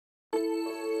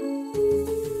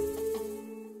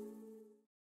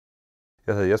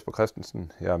Jeg hedder Jesper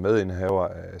Christensen. Jeg er medindehaver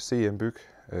af CM Byg,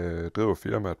 driver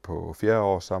firmaet på 4.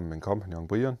 år sammen med en kompagnon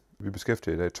Brian. Vi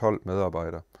beskæftiger i dag 12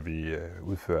 medarbejdere. Vi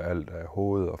udfører alt af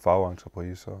hoved- og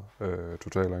fagentrepriser,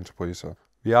 totalentrepriser.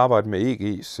 Vi arbejder med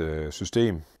EG's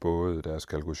system, både deres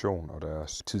kalkulation og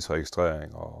deres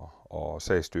tidsregistrering og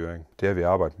sagsstyring. Det har vi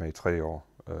arbejdet med i 3 år,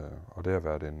 og det har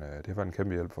været en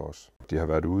kæmpe hjælp for os. De har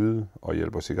været ude og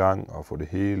hjælpe os i gang og få det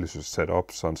hele sat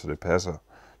op, sådan så det passer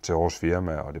til vores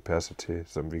firma, og det passer til,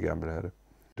 som vi gerne vil have det.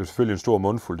 Det er selvfølgelig en stor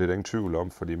mundfuld, det er der ingen tvivl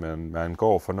om, fordi man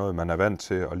går for noget, man er vant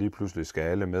til, og lige pludselig skal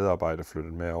alle medarbejdere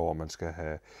flytte med over. Man skal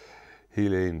have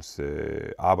hele ens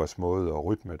arbejdsmåde og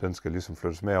rytme, den skal ligesom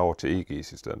flyttes med over til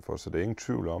EG's i stedet for. Så det er ingen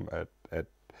tvivl om,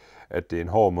 at det er en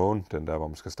hård måned, den der, hvor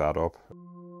man skal starte op.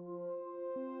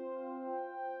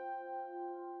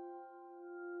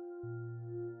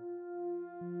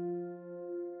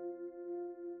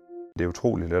 Det er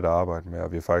utroligt let at arbejde med,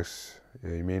 og vi har faktisk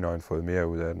i mine øjne fået mere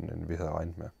ud af den, end vi havde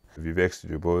regnet med. Vi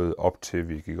vækstede jo både op til,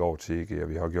 vi gik over til EG, og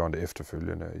vi har gjort det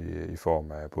efterfølgende i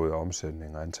form af både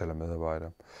omsætning og antal af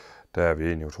medarbejdere. Der er vi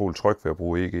egentlig utroligt trygge ved at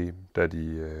bruge EG, da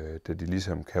de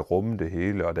ligesom kan rumme det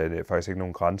hele, og der er faktisk ikke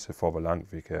nogen grænse for, hvor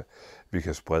langt vi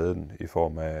kan sprede den i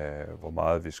form af, hvor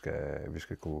meget vi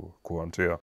skal kunne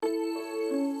håndtere.